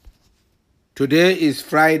Today is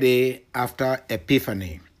Friday after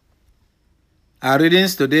Epiphany. Our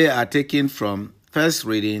readings today are taken from first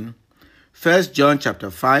reading, 1 John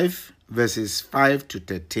chapter 5, verses 5 to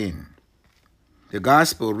 13. The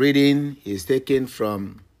gospel reading is taken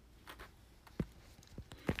from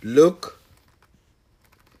Luke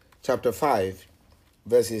chapter 5,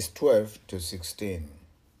 verses 12 to 16.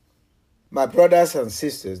 My brothers and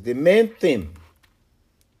sisters, the main theme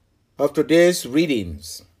of today's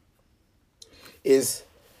readings is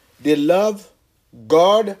the love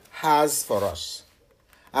God has for us.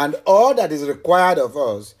 And all that is required of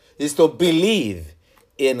us is to believe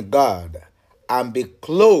in God and be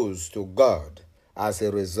close to God as a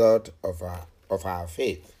result of our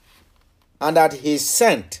faith. And that He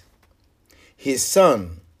sent His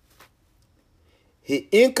Son. He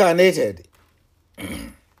incarnated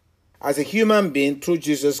as a human being through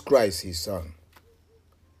Jesus Christ, His Son.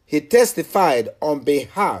 He testified on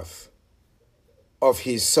behalf of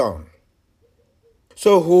His Son.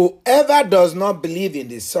 So whoever does not believe in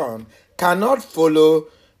the Son cannot follow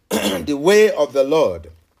the way of the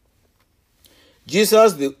Lord.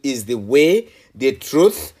 Jesus is the way, the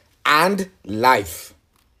truth, and life.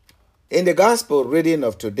 In the gospel reading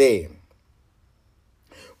of today,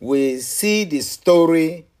 we see the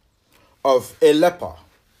story of a leper.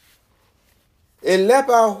 A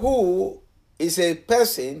leper who is a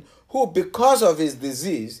person who, because of his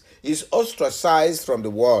disease, is ostracized from the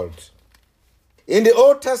world. In the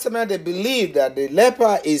Old Testament, they believed that the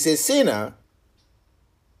leper is a sinner.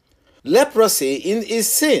 Leprosy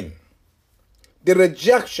is sin, the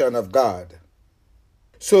rejection of God.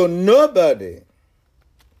 So nobody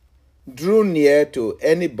drew near to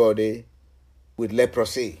anybody with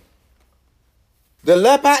leprosy. The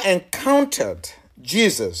leper encountered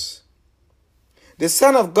Jesus, the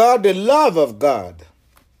Son of God, the love of God,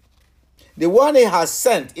 the one He has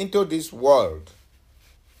sent into this world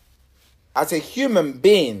as a human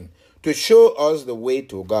being to show us the way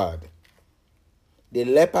to God. The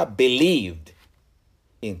leper believed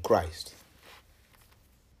in Christ.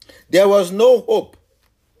 There was no hope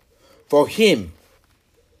for him,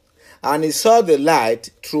 and he saw the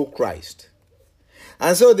light through Christ.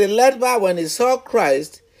 And so the leper, when he saw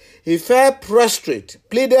Christ, he fell prostrate,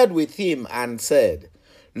 pleaded with Him, and said,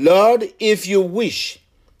 "Lord, if you wish,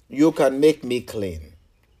 you can make me clean."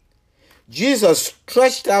 Jesus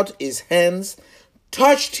stretched out His hands,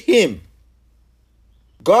 touched him.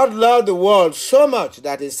 God loved the world so much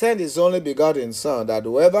that He sent His only begotten Son, that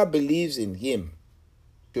whoever believes in Him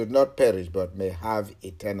should not perish but may have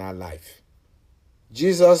eternal life.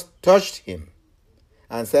 Jesus touched him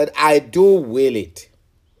and said, "I do will it."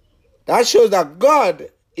 That shows that God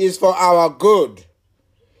is for our good.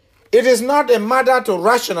 It is not a matter to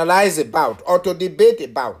rationalize about or to debate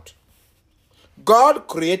about. God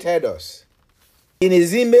created us in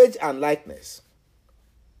His image and likeness.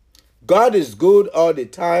 God is good all the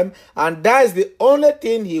time, and that is the only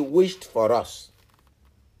thing He wished for us.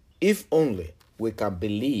 If only we can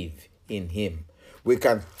believe in Him, we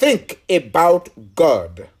can think about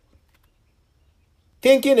God.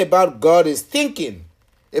 Thinking about God is thinking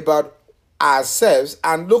about ourselves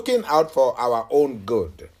and looking out for our own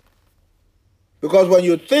good. Because when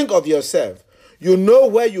you think of yourself, you know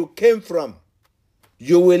where you came from.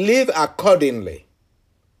 You will live accordingly.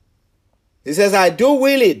 He says, "I do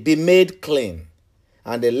will it be made clean."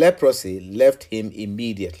 And the leprosy left him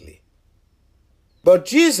immediately. But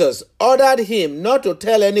Jesus ordered him not to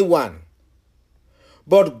tell anyone,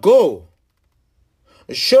 but go,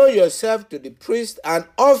 show yourself to the priest and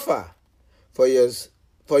offer for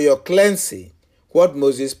your cleansing what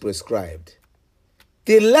Moses prescribed.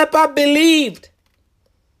 The leper believed.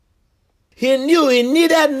 He knew he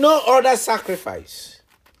needed no other sacrifice.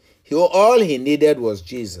 All he needed was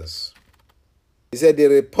Jesus. He said the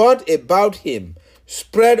report about him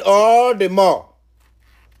spread all the more,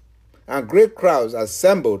 and great crowds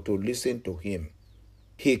assembled to listen to him.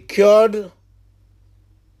 He cured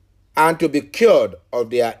and to be cured of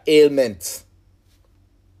their ailments.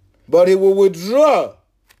 But he will withdraw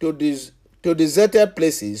to deserted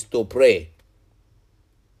places to pray.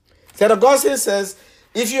 St. Augustine says,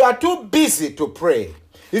 if you are too busy to pray,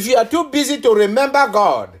 if you are too busy to remember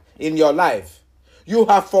God in your life, you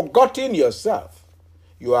have forgotten yourself.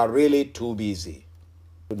 You are really too busy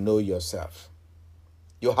to know yourself.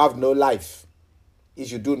 You have no life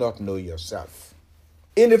if you do not know yourself.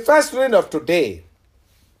 In the first reading of today,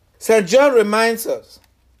 St. John reminds us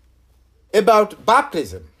about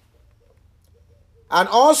baptism and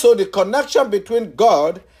also the connection between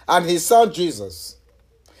God and His Son Jesus.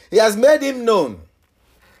 He has made Him known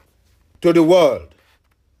to the world.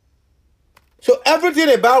 So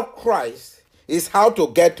everything about Christ is how to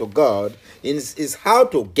get to God, is how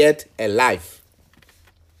to get a life.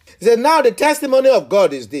 He said, now the testimony of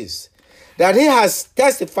God is this, that he has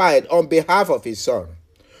testified on behalf of his Son.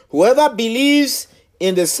 Whoever believes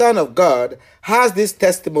in the Son of God has this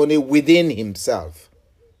testimony within himself.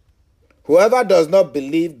 Whoever does not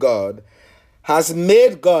believe God has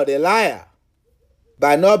made God a liar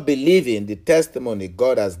by not believing the testimony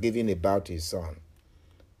God has given about his Son.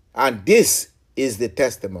 And this is the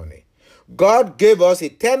testimony. God gave us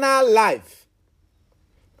eternal life,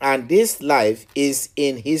 and this life is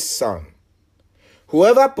in his Son.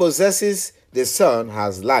 Whoever possesses the Son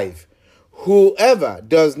has life. Whoever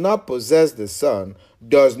does not possess the Son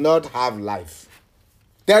does not have life.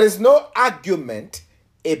 There is no argument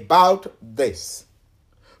about this.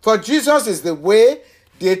 For Jesus is the way,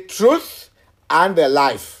 the truth, and the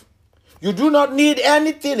life. You do not need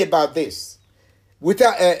anything about this,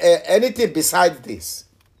 without anything besides this,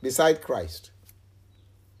 beside Christ.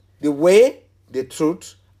 The way, the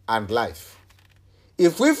truth, and life.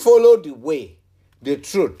 If we follow the way, the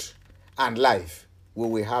truth, and life, we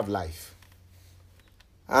will have life.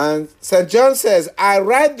 And St. John says, I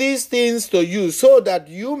write these things to you so that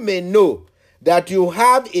you may know that you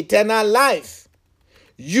have eternal life,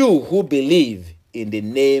 you who believe in the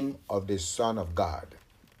name of the Son of God.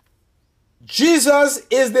 Jesus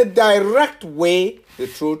is the direct way, the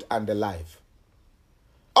truth, and the life.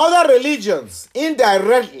 Other religions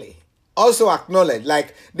indirectly also acknowledge,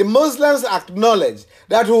 like the Muslims acknowledge,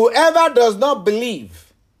 that whoever does not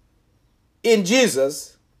believe in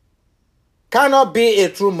Jesus cannot be a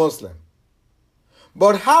true Muslim.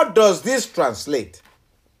 But how does this translate?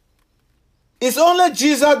 It's only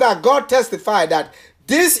Jesus that God testified that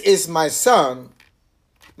this is my Son,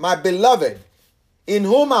 my beloved, in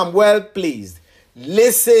whom I'm well pleased.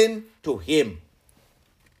 Listen to him.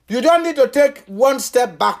 You don't need to take one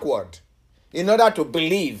step backward in order to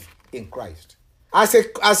believe in Christ.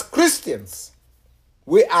 As Christians,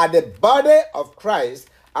 we are the body of Christ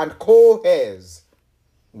and co-heirs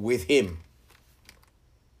with him.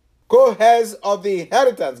 Co-heirs of the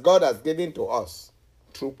inheritance God has given to us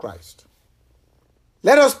through Christ.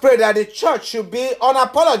 Let us pray that the church should be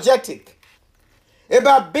unapologetic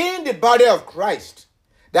about being the body of Christ,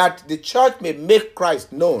 that the church may make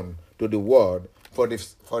Christ known to the world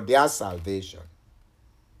for their salvation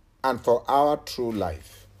and for our true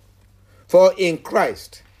life. For in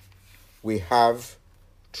Christ we have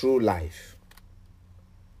true life.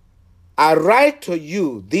 I write to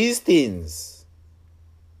you these things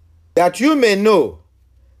that you may know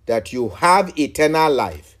that you have eternal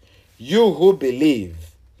life, you who believe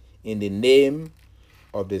in the name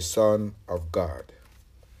of the Son of God.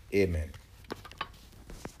 Amen.